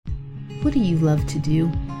What do you love to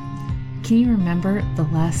do? Can you remember the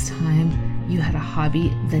last time you had a hobby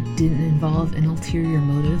that didn't involve an ulterior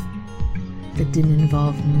motive, that didn't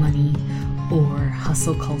involve money or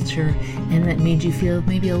hustle culture, and that made you feel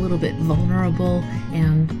maybe a little bit vulnerable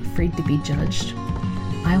and afraid to be judged?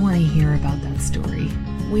 I want to hear about that story.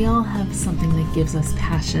 We all have something that gives us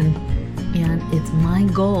passion, and it's my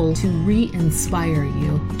goal to re-inspire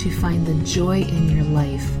you to find the joy in your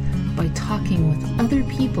life by talking with other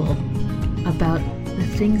people about the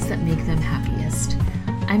things that make them happiest.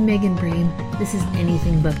 I'm Megan Brame. This is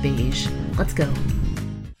Anything But Beige. Let's go.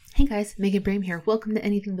 Hey guys, Megan Brame here. Welcome to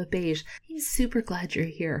Anything But Beige. I'm super glad you're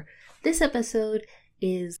here. This episode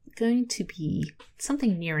is going to be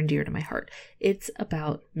something near and dear to my heart. It's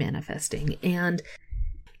about manifesting. And,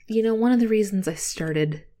 one of the reasons I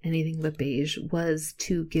started Anything But Beige was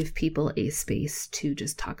to give people a space to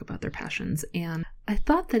just talk about their passions. And I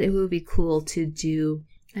thought that it would be cool to do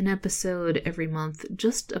an episode every month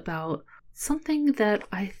just about something that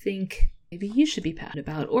I think maybe you should be passionate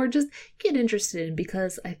about or just get interested in,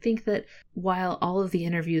 because I think that while all of the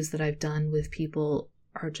interviews that I've done with people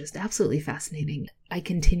are just absolutely fascinating, I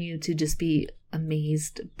continue to just be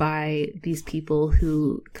amazed by these people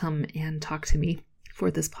who come and talk to me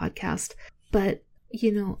for this podcast. But,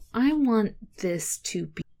 I want this to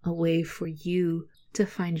be a way for you to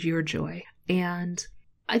find your joy. And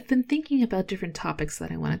I've been thinking about different topics that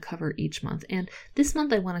I want to cover each month. And this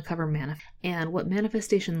month I want to cover and what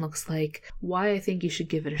manifestation looks like, why I think you should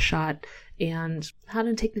give it a shot, and how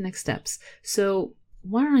to take the next steps. So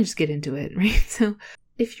why don't I just get into it, right? So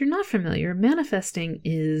if you're not familiar, manifesting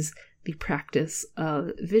is the practice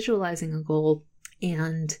of visualizing a goal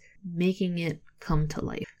and making it come to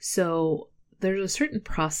life. So there's a certain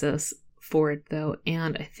process for it though,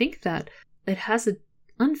 and I think that it has an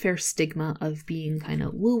unfair stigma of being kind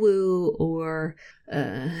of woo-woo or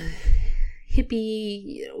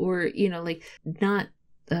hippie, or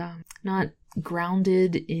not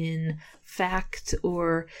grounded in fact,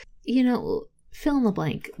 or fill in the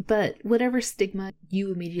blank, but whatever stigma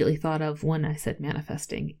you immediately thought of when I said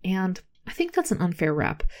manifesting. And I think that's an unfair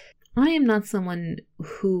rap. I am not someone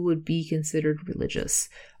who would be considered religious.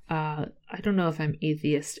 I don't know if I'm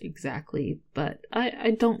atheist exactly, but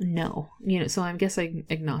I don't know, so I guess I'm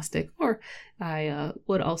agnostic, or I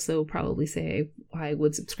would also probably say I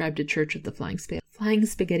would subscribe to Church of the Flying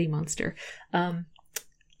Spaghetti Monster. I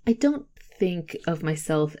don't think of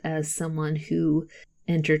myself as someone who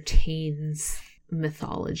entertains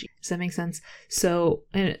mythology. Does that make sense? So,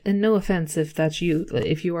 and no offense if that's you,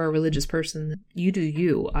 if you are a religious person, you do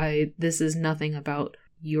you. This is nothing about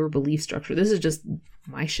your belief structure. This is just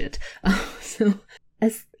my shit. So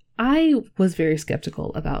as I was very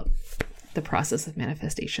skeptical about the process of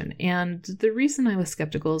manifestation, and the reason I was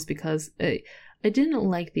skeptical is because I didn't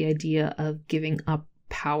like the idea of giving up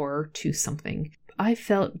power to something. I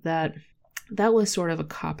felt that was sort of a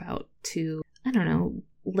cop-out to,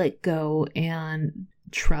 let go and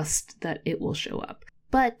trust that it will show up.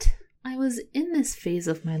 But I was in this phase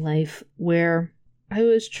of my life where I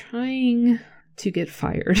was trying to get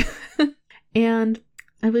fired. And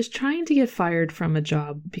I was trying to get fired from a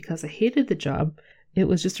job because I hated the job. It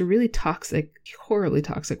was just a really toxic, horribly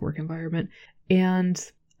toxic work environment. And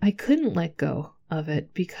I couldn't let go of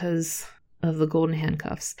it because of the golden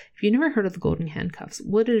handcuffs. If you've never heard of the golden handcuffs,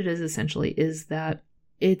 what it is essentially is that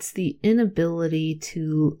it's the inability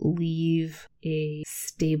to leave a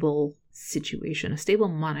stable situation, a stable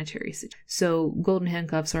monetary situation. So golden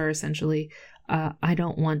handcuffs are essentially, I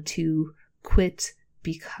don't want to quit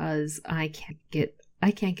because I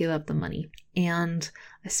can't give up the money. And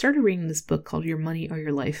I started reading this book called Your Money or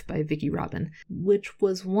Your Life by Vicki Robin, which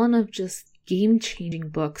was one of just game-changing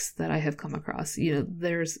books that I have come across.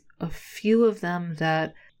 There's a few of them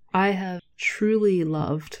that I have truly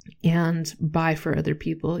loved and buy for other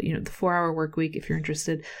people. The 4-Hour Workweek, if you're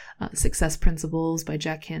interested, Success Principles by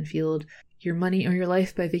Jack Canfield, Your Money or Your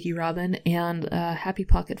Life by Vicki Robin, and Happy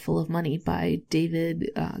Pocket Full of Money by David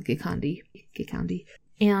Gikandi.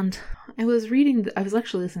 And I was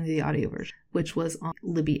actually listening to the audio version, which was on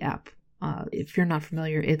Libby app. If you're not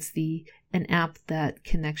familiar, it's an app that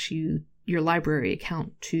connects your library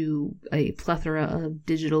account to a plethora of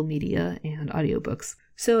digital media and audiobooks.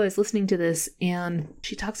 So I was listening to this, and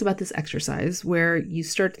she talks about this exercise where you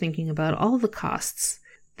start thinking about all the costs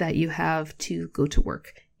that you have to go to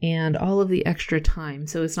work and all of the extra time.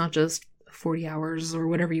 So it's not just 40 hours or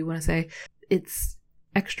whatever you want to say. It's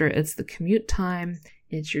extra. It's the commute time.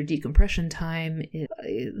 It's your decompression time,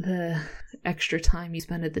 the extra time you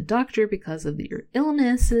spend at the doctor because of your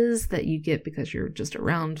illnesses that you get because you're just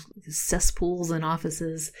around cesspools and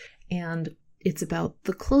offices. And it's about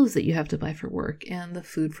the clothes that you have to buy for work and the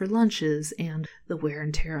food for lunches and the wear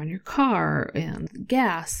and tear on your car and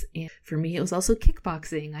gas. And for me, it was also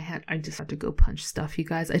kickboxing. I just had to go punch stuff, you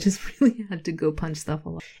guys. I just really had to go punch stuff a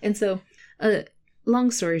lot. And so,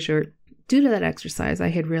 long story short, due to that exercise, I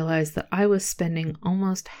had realized that I was spending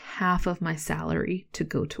almost half of my salary to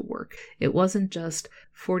go to work. It wasn't just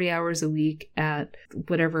 40 hours a week at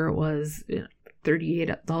whatever it was,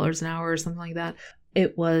 $38 an hour or something like that.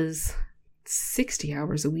 It was 60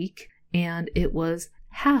 hours a week, and it was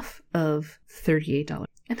half of $38.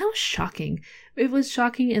 And that was shocking. It was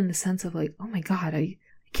shocking in the sense of like, oh my God, I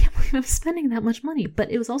can't believe I'm spending that much money. But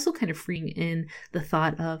it was also kind of freeing in the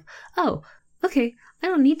thought of, oh, okay, I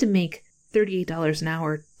don't need to make $38 an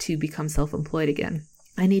hour to become self-employed again.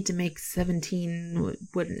 I need to make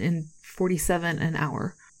 $17.47 an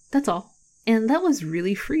hour. That's all. And that was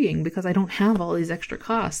really freeing because I don't have all these extra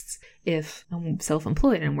costs if I'm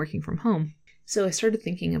self-employed and I'm working from home. So I started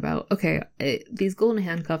thinking about, okay, these golden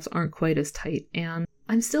handcuffs aren't quite as tight and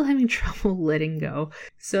I'm still having trouble letting go.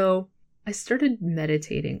 So I started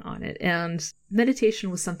meditating on it, and meditation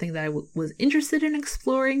was something that I was interested in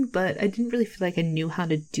exploring, but I didn't really feel like I knew how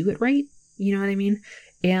to do it right. You know what I mean?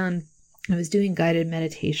 And I was doing guided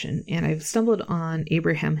meditation, and I stumbled on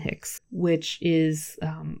Abraham Hicks, which is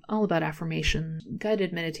all about affirmation,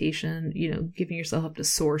 guided meditation, giving yourself up to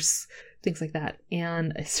source, things like that.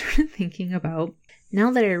 And I started thinking about,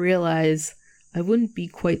 now that I realize I wouldn't be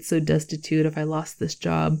quite so destitute if I lost this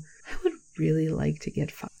job, I would really like to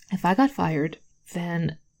get fired. If I got fired,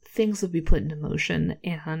 then things would be put into motion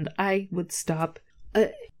and I would stop.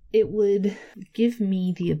 It would give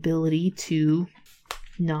me the ability to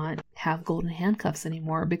not have golden handcuffs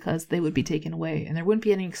anymore because they would be taken away and there wouldn't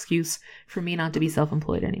be any excuse for me not to be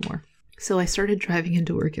self-employed anymore. So I started driving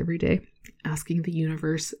into work every day, asking the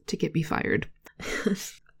universe to get me fired.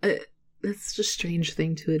 That's a strange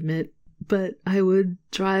thing to admit, but I would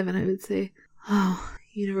drive and I would say, oh,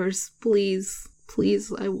 universe, please,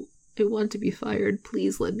 I want to be fired.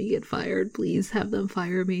 Please let me get fired. Please have them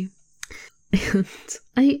fire me. And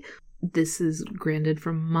this is granted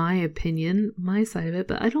from my opinion, my side of it,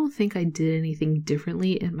 but I don't think I did anything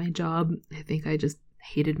differently in my job. I think I just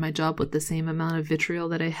hated my job with the same amount of vitriol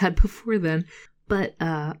that I had before then. But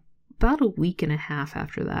about a week and a half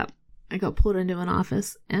after that, I got pulled into an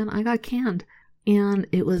office and I got canned. And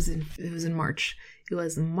it was in March. It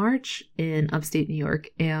was March in upstate New York.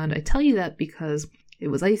 And I tell you that because it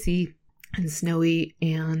was icy and snowy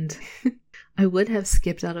and I would have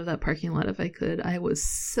skipped out of that parking lot if I could. I was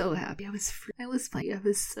so happy. I was free. I was fine. I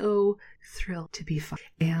was so thrilled to be fine.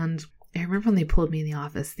 And I remember when they pulled me in the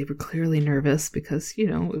office, they were clearly nervous because,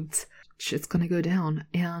 shit's going to go down.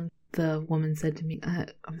 And the woman said to me,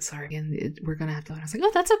 I'm sorry, and we're going to have to. And I was like,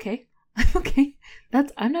 oh, that's okay. I'm okay.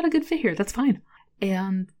 I'm not a good fit here. That's fine.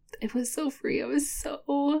 And it was so free. I was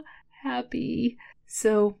so happy.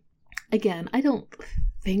 So again, I don't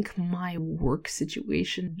think my work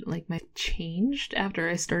situation changed after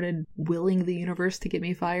I started willing the universe to get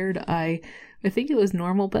me fired. I think it was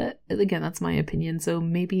normal, but again, that's my opinion. So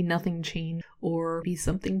maybe nothing changed, or maybe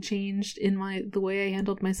something changed in the way I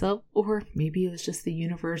handled myself, or maybe it was just the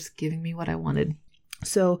universe giving me what I wanted.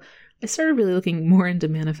 So I started really looking more into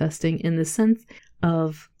manifesting in the sense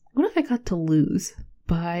of, what if I got to lose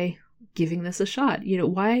by giving this a shot?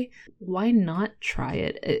 Why not try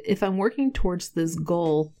it? If I'm working towards this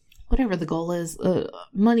goal, whatever the goal is,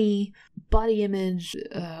 money, body image,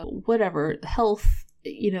 whatever, health,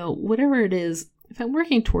 whatever it is, if I'm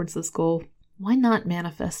working towards this goal, why not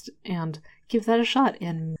manifest and give that a shot?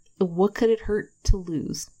 And what could it hurt to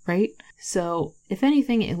lose, right? So if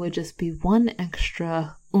anything, it would just be one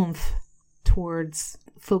extra oomph towards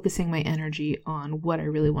focusing my energy on what I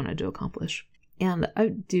really wanted to accomplish. And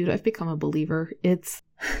I've become a believer. It's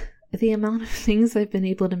the amount of things I've been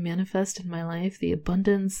able to manifest in my life, the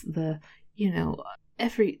abundance,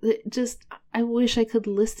 I wish I could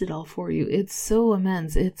list it all for you. It's so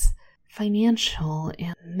immense. It's financial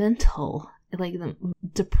and mental. Like, the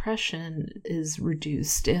depression is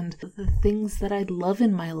reduced and the things that I love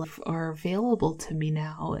in my life are available to me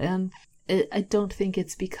now. And I don't think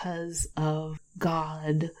it's because of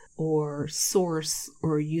God or source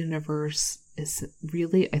or universe.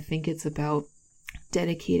 I think it's about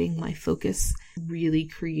dedicating my focus, really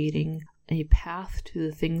creating a path to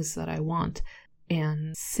the things that I want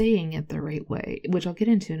and saying it the right way, which I'll get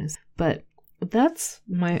into in a second. But that's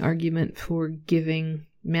my argument for giving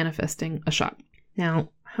manifesting a shot. Now,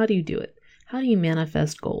 how do you do it? How do you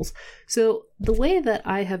manifest goals? So the way that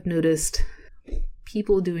I have noticed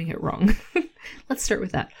people doing it wrong, let's start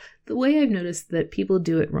with that. The way I've noticed that people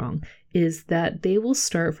do it wrong is that they will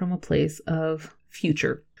start from a place of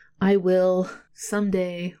future. I will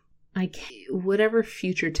someday, whatever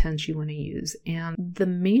future tense you want to use. And the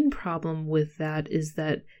main problem with that is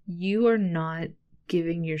that you are not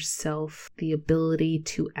giving yourself the ability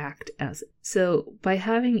to act as it. So by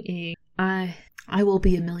having I will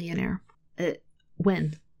be a millionaire.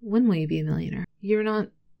 When will you be a millionaire? You're not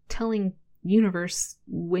telling universe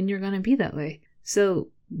when you're going to be that way. So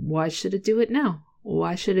why should it do it now?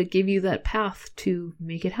 Why should it give you that path to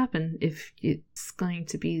make it happen if it's going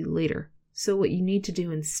to be later? So what you need to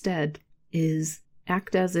do instead is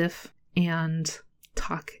act as if and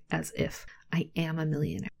talk as if. I am a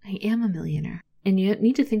millionaire. I am a millionaire. And you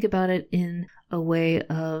need to think about it in a way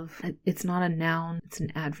of, it's not a noun, it's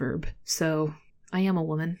an adverb. So I am a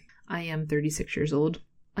woman. I am 36 years old.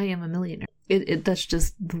 I am a millionaire. That's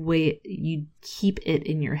just the way you keep it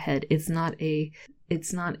in your head. It's not a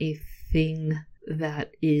thing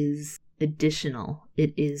that is additional.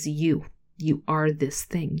 It is you. You are this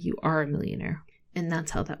thing. You are a millionaire. And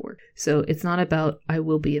that's how that works. So it's not about I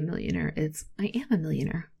will be a millionaire. It's I am a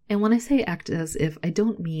millionaire. And when I say act as if, I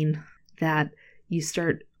don't mean that you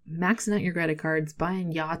start maxing out your credit cards,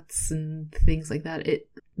 buying yachts and things like that.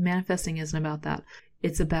 Manifesting isn't about that.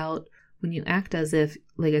 It's about when you act as if,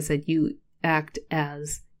 like I said, you act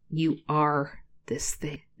as you are this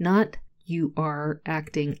thing. Not you are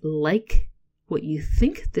acting like what you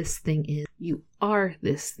think this thing is. You are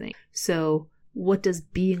this thing. So what does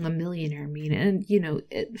being a millionaire mean? And,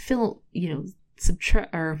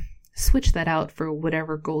 subtract or switch that out for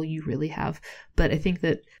whatever goal you really have. But I think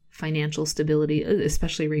that financial stability,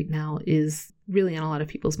 especially right now, is really on a lot of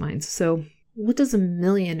people's minds. So what does a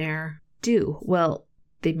millionaire do? Well,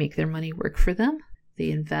 they make their money work for them.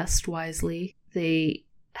 They invest wisely. They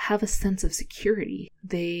have a sense of security.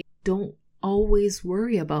 They don't always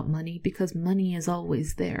worry about money because money is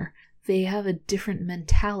always there. They have a different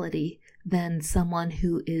mentality than someone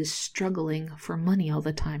who is struggling for money all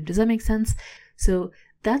the time. Does that make sense? So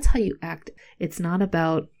that's how you act. It's not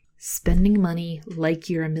about spending money like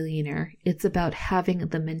you're a millionaire. It's about having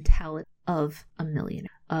the mentality of a millionaire,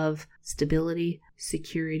 of stability,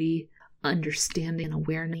 security, understanding, and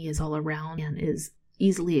awareness is all around and is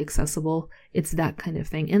easily accessible. It's that kind of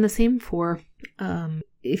thing. And the same for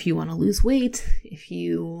if you want to lose weight, if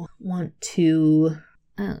you want to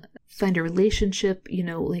find a relationship,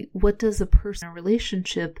 like what does a person in a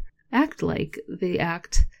relationship act like? They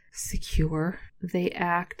act secure. They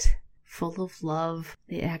act full of love.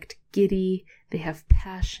 They act giddy. They have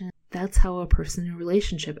passion. That's how a person in a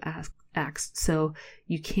relationship acts. So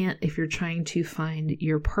you can't, if you're trying to find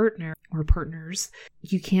your partner or partners,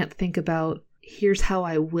 you can't think about, here's how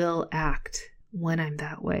I will act when I'm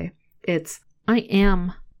that way. It's, I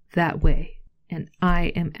am that way and I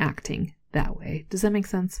am acting that way. Does that make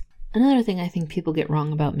sense? Another thing I think people get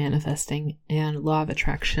wrong about manifesting and law of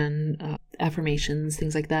attraction, affirmations,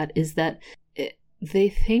 things like that, is that they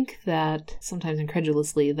think that, sometimes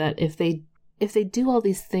incredulously, that if they do all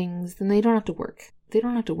these things, then they don't have to work. They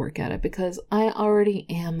don't have to work at it because I already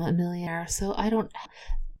am a millionaire, so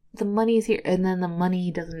the money's here, and then the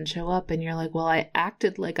money doesn't show up, and you're like, well, I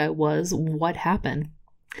acted like I was. What happened?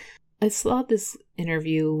 I saw this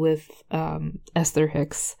interview with Esther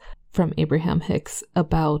Hicks from Abraham Hicks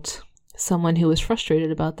about someone who was frustrated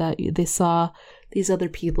about that. They saw these other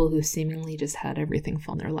people who seemingly just had everything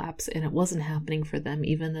fall in their laps, and it wasn't happening for them,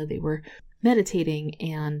 even though they were meditating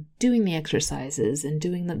and doing the exercises and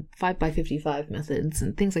doing the 5x55 methods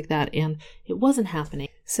and things like that, and it wasn't happening.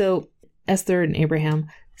 So Esther and Abraham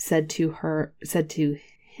said to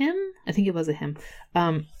him, I think it was a him,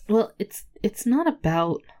 well, it's not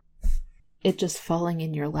about it just falling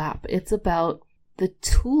in your lap. It's about the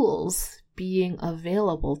tools being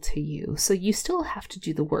available to you. So you still have to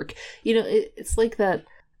do the work. It's like that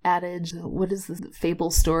adage, what is the fable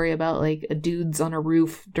story about, like, a dude's on a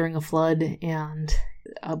roof during a flood and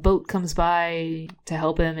a boat comes by to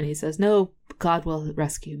help him and he says, no, God will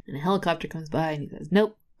rescue. And a helicopter comes by and he says,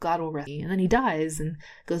 nope, God will rescue. And then he dies and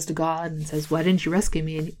goes to God and says, why didn't you rescue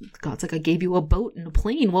me? And God's like, I gave you a boat and a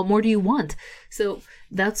plane. What more do you want? So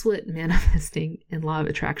that's what manifesting and law of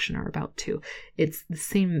attraction are about too. It's the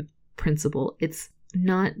same principle. It's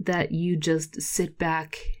not that you just sit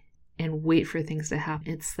back and wait for things to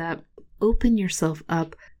happen. It's that open yourself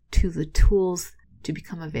up to the tools to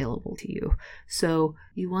become available to you. So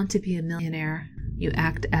you want to be a millionaire, you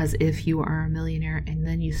act as if you are a millionaire, and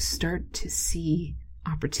then you start to see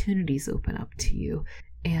opportunities open up to you,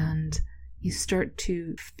 and you start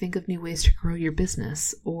to think of new ways to grow your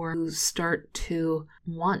business, or you start to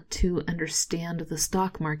want to understand the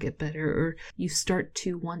stock market better, or you start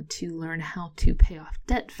to want to learn how to pay off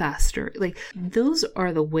debt faster. Like, those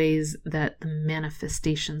are the ways that the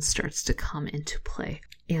manifestation starts to come into play,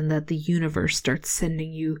 and that the universe starts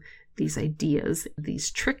sending you these ideas, these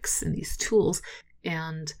tricks, and these tools,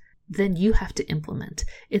 and then you have to implement.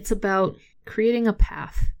 It's about creating a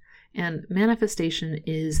path, and manifestation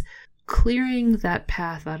is clearing that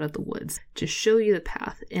path out of the woods to show you the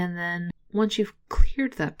path. And then once you've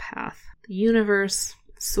cleared that path, the universe,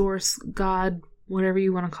 source, God, whatever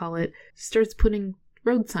you want to call it, starts putting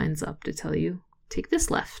road signs up to tell you, take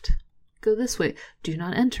this left, go this way, do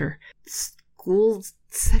not enter, school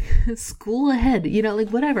ahead, like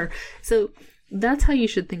whatever. So that's how you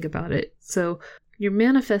should think about it. So you're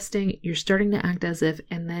manifesting, you're starting to act as if,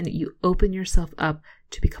 and then you open yourself up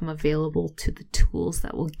to become available to the tools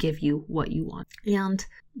that will give you what you want. And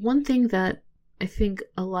one thing that I think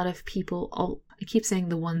a lot of people, I keep saying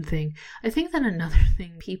the one thing, I think that another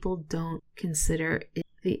thing people don't consider is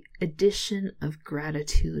the addition of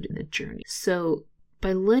gratitude in the journey. So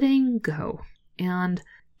by letting go and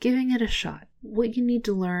giving it a shot, what you need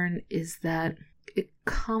to learn is that it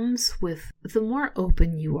comes with the more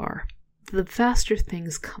open you are, the faster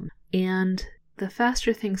things come. And the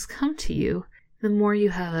faster things come to you, the more you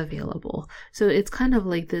have available. So it's kind of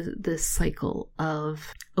like this cycle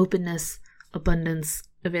of openness, abundance,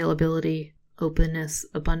 availability, openness,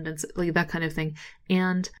 abundance, like that kind of thing.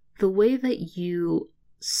 And the way that you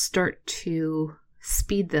start to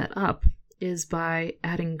speed that up is by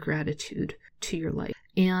adding gratitude to your life.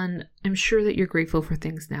 And I'm sure that you're grateful for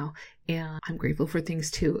things now, and I'm grateful for things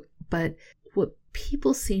too. But what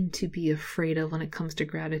people seem to be afraid of when it comes to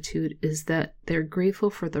gratitude is that they're grateful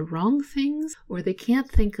for the wrong things, or they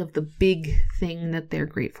can't think of the big thing that they're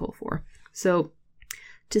grateful for. So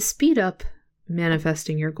to speed up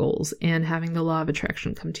manifesting your goals and having the law of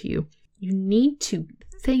attraction come to you, you need to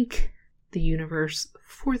thank the universe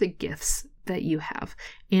for the gifts that you have.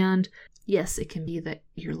 And yes, it can be that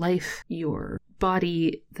your life, your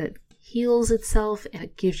body that heals itself and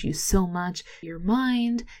it gives you so much. Your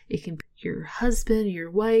mind, it can be your husband, your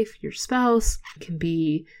wife, your spouse, it can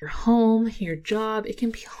be your home, your job, it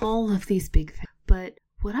can be all of these big things. But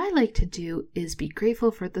what I like to do is be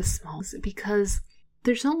grateful for the small, because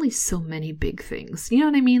there's only so many big things. You know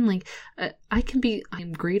what I mean? Like,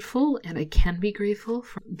 I'm grateful, and I can be grateful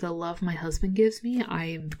for the love my husband gives me. I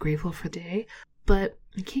am grateful for the day, but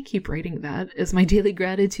I can't keep writing that as my daily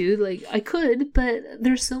gratitude. Like, I could, but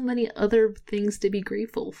there's so many other things to be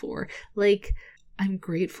grateful for. Like, I'm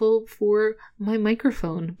grateful for my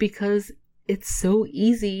microphone because it's so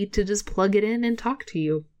easy to just plug it in and talk to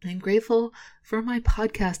you. I'm grateful for my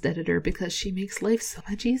podcast editor because she makes life so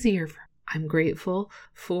much easier for me. I'm grateful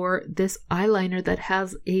for this eyeliner that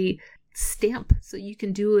has a stamp, so you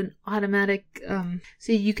can do an automatic,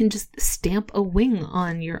 so you can just stamp a wing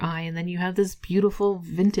on your eye and then you have this beautiful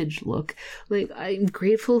vintage look. Like, I'm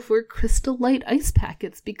grateful for Crystal Light ice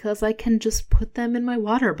packets because I can just put them in my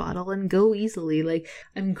water bottle and go easily. Like,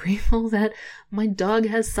 I'm grateful that my dog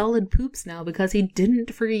has solid poops now because he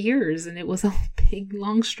didn't for years and it was a big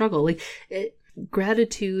long struggle. Like,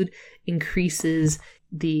 gratitude increases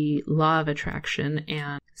the law of attraction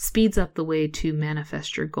and speeds up the way to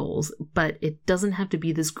manifest your goals, but it doesn't have to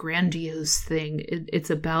be this grandiose thing. It's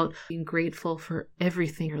about being grateful for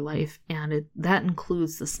everything in your life, and that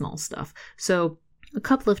includes the small stuff. So a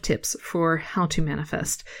couple of tips for how to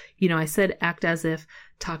manifest. I said act as if,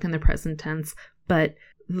 talk in the present tense, but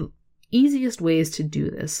the easiest ways to do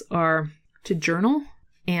this are to journal.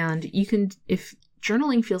 And you can, if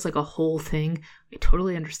journaling feels like a whole thing, I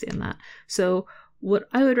totally understand that. So what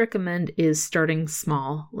I would recommend is starting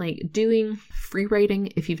small, like doing free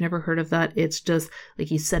writing. If you've never heard of that, it's just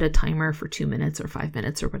like you set a timer for 2 minutes or 5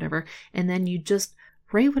 minutes or whatever, and then you just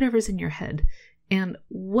write whatever's in your head. And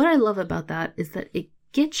what I love about that is that it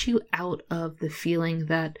gets you out of the feeling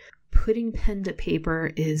that putting pen to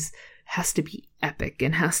paper has to be epic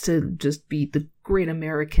and has to just be the great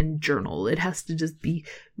American journal. It has to just be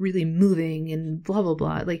really moving and blah, blah,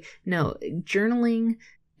 blah. Like, no, journaling,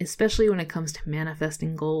 especially when it comes to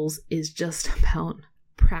manifesting goals, is just about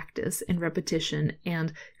practice and repetition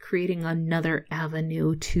and creating another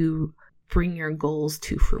avenue to bring your goals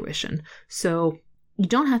to fruition. So you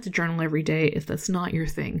don't have to journal every day if that's not your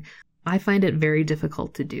thing. I find it very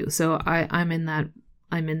difficult to do. So I'm in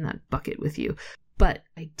that bucket with you. But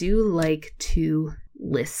I do like to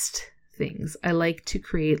list things. I like to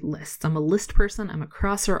create lists. I'm a list person. I'm a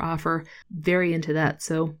crosser offer, very into that.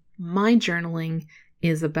 So my journaling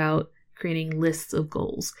is about creating lists of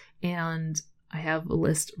goals. And I have a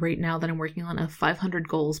list right now that I'm working on of 500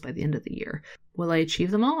 goals by the end of the year. Will I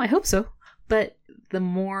achieve them all? I hope so. But the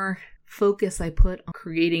more focus I put on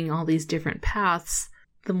creating all these different paths,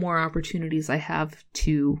 the more opportunities I have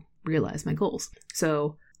to realize my goals.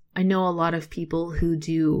 So I know a lot of people who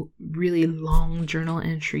do really long journal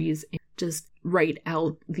entries and just write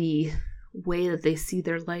out the way that they see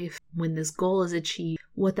their life when this goal is achieved,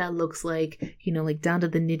 what that looks like, like down to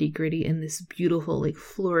the nitty gritty in this beautiful, like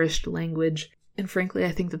flourished language. And frankly,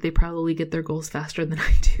 I think that they probably get their goals faster than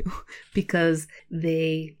I do because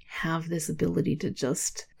they have this ability to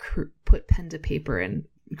just put pen to paper and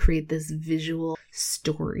create this visual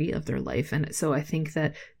story of their life. And so I think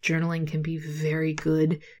that journaling can be very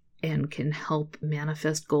good and can help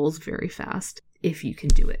manifest goals very fast if you can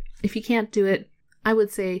do it. If you can't do it, I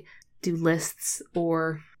would say do lists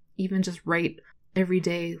or even just write every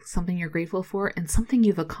day something you're grateful for and something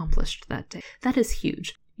you've accomplished that day. That is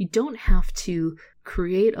huge. You don't have to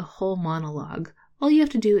create a whole monologue. All you have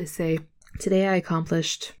to do is say, today I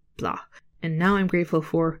accomplished blah, and now I'm grateful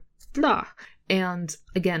for blah. And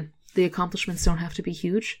again, the accomplishments don't have to be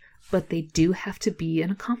huge, but they do have to be an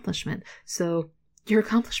accomplishment. So your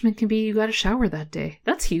accomplishment can be you got a shower that day.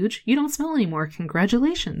 That's huge. You don't smell anymore.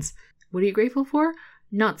 Congratulations. What are you grateful for?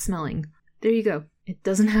 Not smelling. There you go. It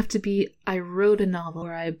doesn't have to be, I wrote a novel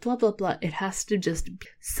or I blah, blah, blah. It has to just be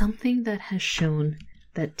something that has shown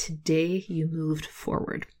that today you moved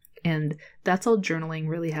forward. And that's all journaling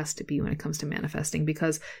really has to be when it comes to manifesting,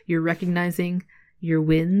 because you're recognizing your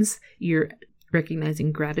wins, you're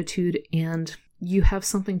recognizing gratitude, and you have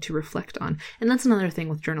something to reflect on. And that's another thing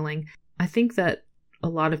with journaling. I think that a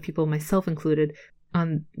lot of people, myself included,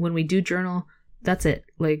 when we do journal, that's it.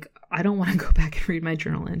 Like, I don't want to go back and read my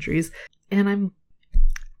journal entries, and I'm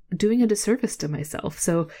doing a disservice to myself.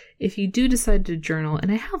 So if you do decide to journal,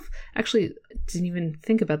 and I have actually didn't even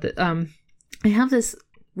think about that. I have this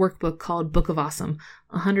workbook called Book of Awesome,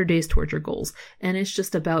 100 Days Towards Your Goals. And it's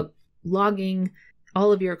just about logging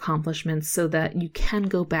all of your accomplishments so that you can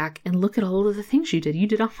go back and look at all of the things you did. You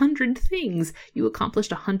did 100 things. You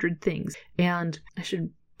accomplished 100 things. And I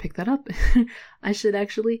should pick that up. I should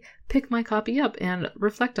actually pick my copy up and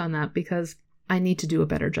reflect on that, because I need to do a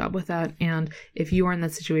better job with that. And if you are in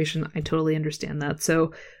that situation, I totally understand that.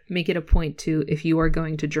 So make it a point to, if you are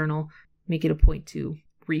going to journal, make it a point to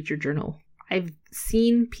read your journal. I've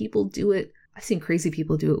seen people do it. I've seen crazy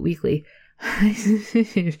people do it weekly.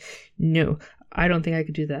 No, I don't think I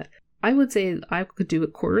could do that. I would say I could do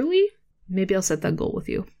it quarterly. Maybe I'll set that goal with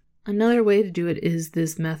you. Another way to do it is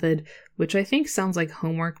this method, which I think sounds like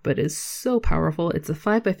homework, but is so powerful. It's a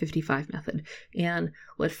 5x55 method. And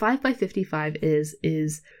what 5x55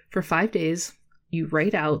 is for 5 days, you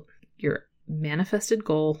write out your manifested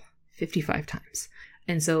goal 55 times.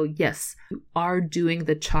 And so, yes, you are doing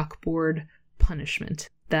the chalkboard punishment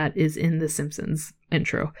that is in The Simpsons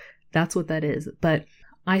intro. That's what that is. But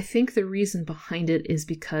I think the reason behind it is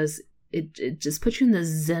because it just puts you in the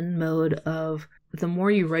Zen mode of, the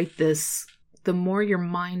more you write this, the more your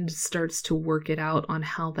mind starts to work it out on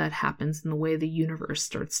how that happens and the way the universe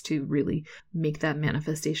starts to really make that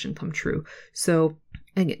manifestation come true. So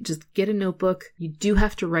again, just get a notebook. You do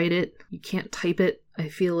have to write it. You can't type it. I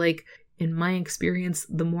feel like in my experience,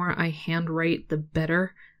 the more I handwrite, the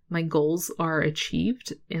better my goals are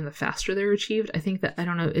achieved and the faster they're achieved. I think that, I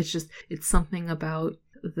don't know, it's something about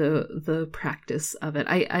the practice of it.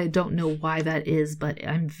 I don't know why that is, but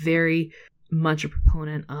I'm very much a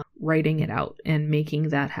proponent of writing it out and making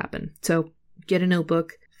that happen. So get a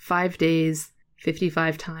notebook, 5 days,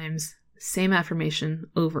 55 times, same affirmation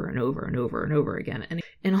over and over and over and over again.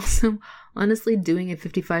 And also, honestly, doing it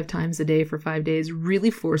 55 times a day for 5 days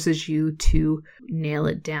really forces you to nail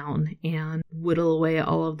it down and whittle away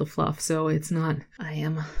all of the fluff. So it's not, I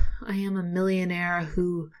am a millionaire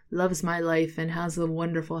who loves my life and has a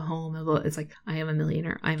wonderful home. It's like, I am a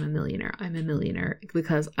millionaire. I'm a millionaire. I'm a millionaire,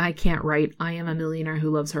 because I can't write, I am a millionaire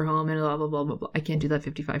who loves her home and blah, blah, blah, blah, blah. I can't do that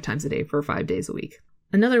 55 times a day for 5 days a week.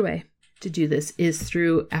 Another way to do this is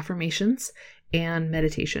through affirmations and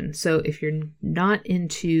meditation. So if you're not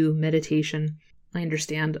into meditation, I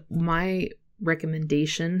understand. My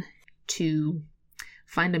recommendation to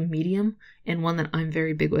find a medium, and one that I'm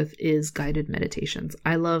very big with, is guided meditations.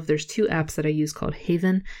 There's 2 apps that I use called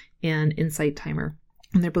Haven and Insight Timer.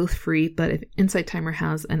 And they're both free, but Insight Timer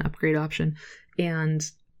has an upgrade option, and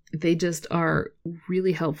they just are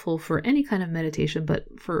really helpful for any kind of meditation, but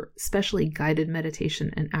for especially guided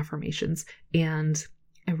meditation and affirmations. And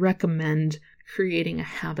I recommend creating a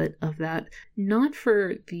habit of that, not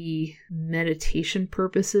for the meditation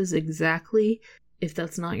purposes exactly. if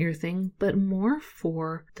that's not your thing, but more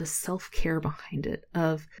for the self-care behind it,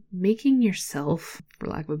 of making yourself, for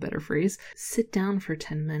lack of a better phrase, sit down for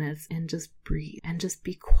 10 minutes and just breathe and just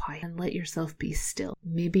be quiet and let yourself be still.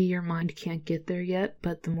 Maybe your mind can't get there yet,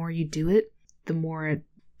 but the more you do it, the more it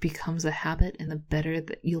becomes a habit and the better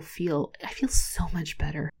that you'll feel. I feel so much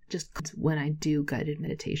better just when I do guided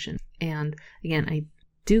meditation. And again, I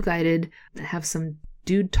do guided, I have some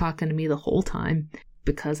dude talking to me the whole time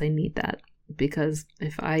because I need that. Because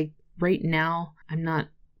right now, I'm not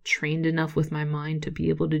trained enough with my mind to be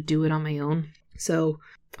able to do it on my own. So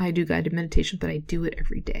I do guided meditation, but I do it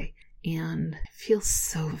every day. And it feels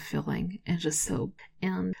so fulfilling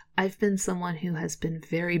and I've been someone who has been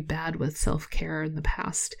very bad with self-care in the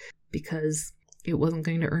past because it wasn't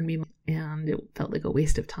going to earn me money and it felt like a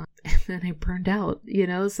waste of time. And then I burned out,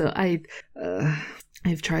 so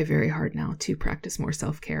I've tried very hard now to practice more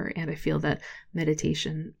self-care, and I feel that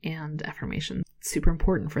meditation and affirmation is super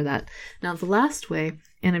important for that. Now, the last way,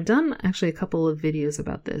 and I've done actually a couple of videos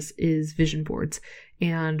about this, is vision boards.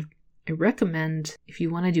 And I recommend, if you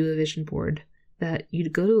want to do a vision board, that you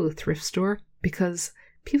go to a thrift store, because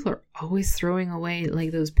people are always throwing away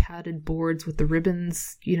like those padded boards with the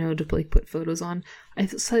ribbons, to like put photos on. I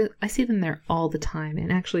see them there all the time.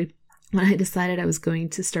 And actually, when I decided I was going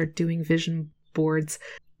to start doing vision boards,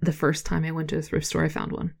 the first time I went to a thrift store, I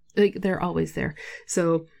found one. Like, they're always there.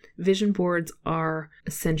 So vision boards are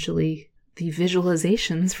essentially the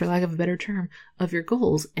visualizations, for lack of a better term, of your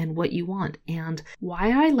goals and what you want. And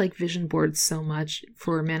why I like vision boards so much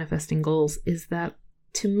for manifesting goals is that,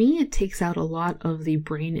 to me, it takes out a lot of the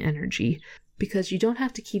brain energy, because you don't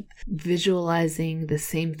have to keep visualizing the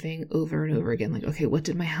same thing over and over again. Like, okay, what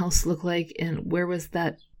did my house look like? And where was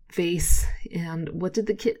that vase? And what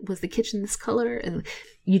did was the kitchen this color? And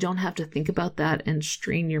you don't have to think about that and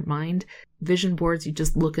strain your mind. Vision boards, you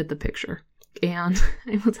just look at the picture. And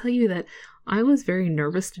I will tell you that I was very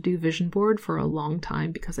nervous to do vision board for a long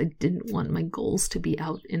time because I didn't want my goals to be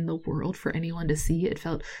out in the world for anyone to see. I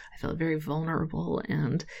felt very vulnerable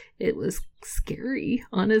and it was scary.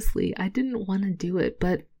 Honestly, I didn't want to do it,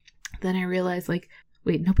 but then I realized, like,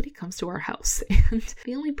 wait, nobody comes to our house. And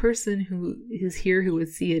the only person who is here who would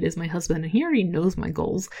see it is my husband. And he already knows my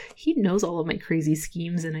goals. He knows all of my crazy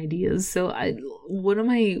schemes and ideas. So what am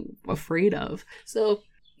I afraid of? So,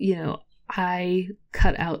 I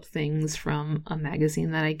cut out things from a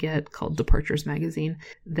magazine that I get called Departures Magazine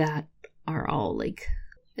that are all like,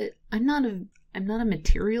 I'm not a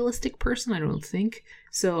materialistic person, I don't think.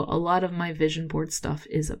 So a lot of my vision board stuff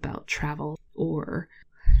is about travel or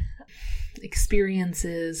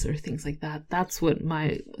experiences or things like that. That's what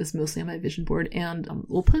is mostly on my vision board. And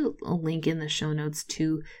we'll put a link in the show notes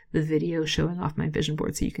to the video showing off my vision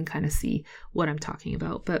board so you can kind of see what I'm talking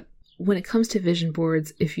about. But when it comes to vision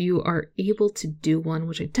boards, if you are able to do one,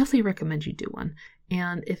 which I definitely recommend you do one,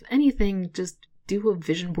 and if anything, just do a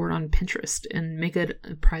vision board on Pinterest and make it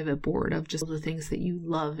a private board of just the things that you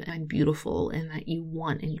love and beautiful and that you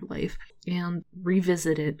want in your life, and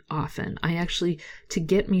revisit it often. I actually, to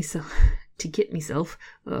get myself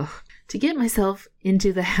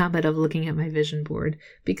into the habit of looking at my vision board,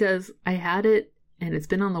 because I had it and it's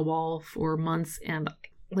been on the wall for months and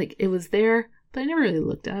like it was there, but I never really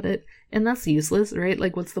looked at it, and that's useless, right?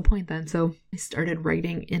 Like, what's the point then? So I started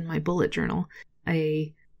writing in my bullet journal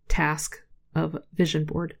a task of vision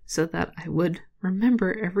board so that I would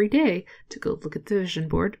remember every day to go look at the vision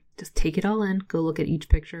board, just take it all in, go look at each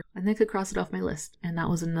picture, and then I could cross it off my list. And that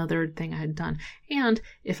was another thing I had done. And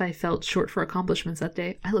if I felt short for accomplishments that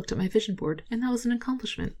day, I looked at my vision board, and that was an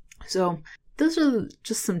accomplishment. So those are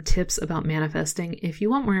just some tips about manifesting. If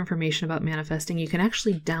you want more information about manifesting, you can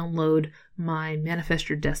actually download my Manifest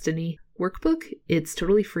Your Destiny workbook. It's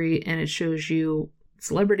totally free, and it shows you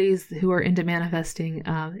celebrities who are into manifesting.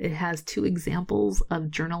 It has 2 examples of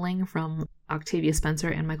journaling from Octavia Spencer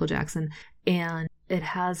and Michael Jackson, and it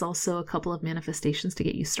has also a couple of manifestations to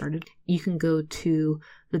get you started. You can go to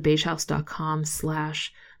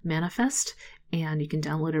thebeigehouse.com/manifest, and you can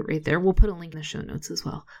download it right there. We'll put a link in the show notes as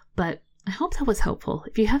well. But I hope that was helpful.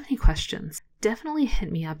 If you have any questions, definitely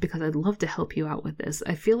hit me up because I'd love to help you out with this.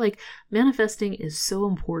 I feel like manifesting is so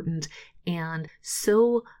important and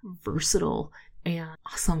so versatile and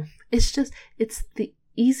awesome. It's the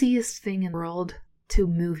easiest thing in the world to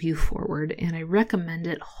move you forward, and I recommend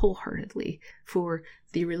it wholeheartedly for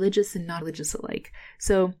the religious and non-religious alike.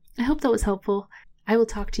 So I hope that was helpful. I will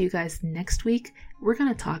talk to you guys next week. We're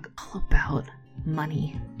going to talk all about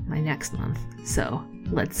money my next month. So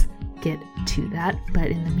let's get to that. But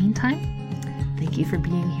in the meantime, thank you for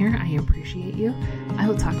being here. I appreciate you. I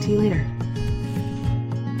will talk to you later.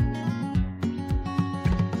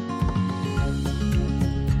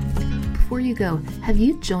 you go. Have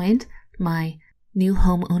you joined my new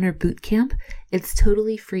homeowner boot camp? It's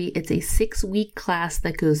totally free. It's a 6-week class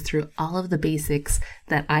that goes through all of the basics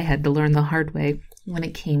that I had to learn the hard way when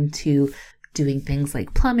it came to doing things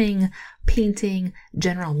like plumbing, painting,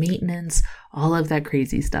 general maintenance, all of that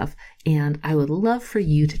crazy stuff. And I would love for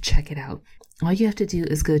you to check it out. All you have to do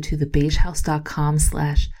is go to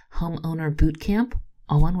thebeigehouse.com/homeownerbootcamp,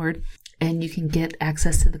 all one word, and you can get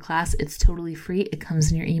access to the class. It's totally free. It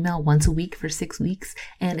comes in your email once a week for 6 weeks,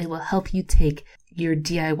 and it will help you take your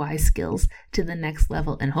DIY skills to the next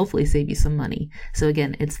level and hopefully save you some money. So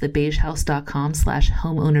again, it's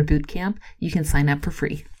thebeigehouse.com/homeownerbootcamp. You can sign up for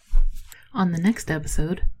free. On the next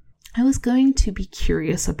episode, I was going to be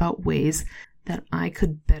curious about ways that I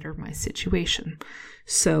could better my situation.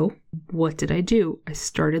 So what did I do? I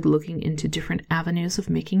started looking into different avenues of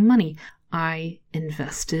making money. I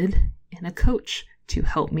invested in a coach to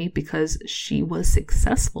help me because she was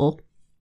successful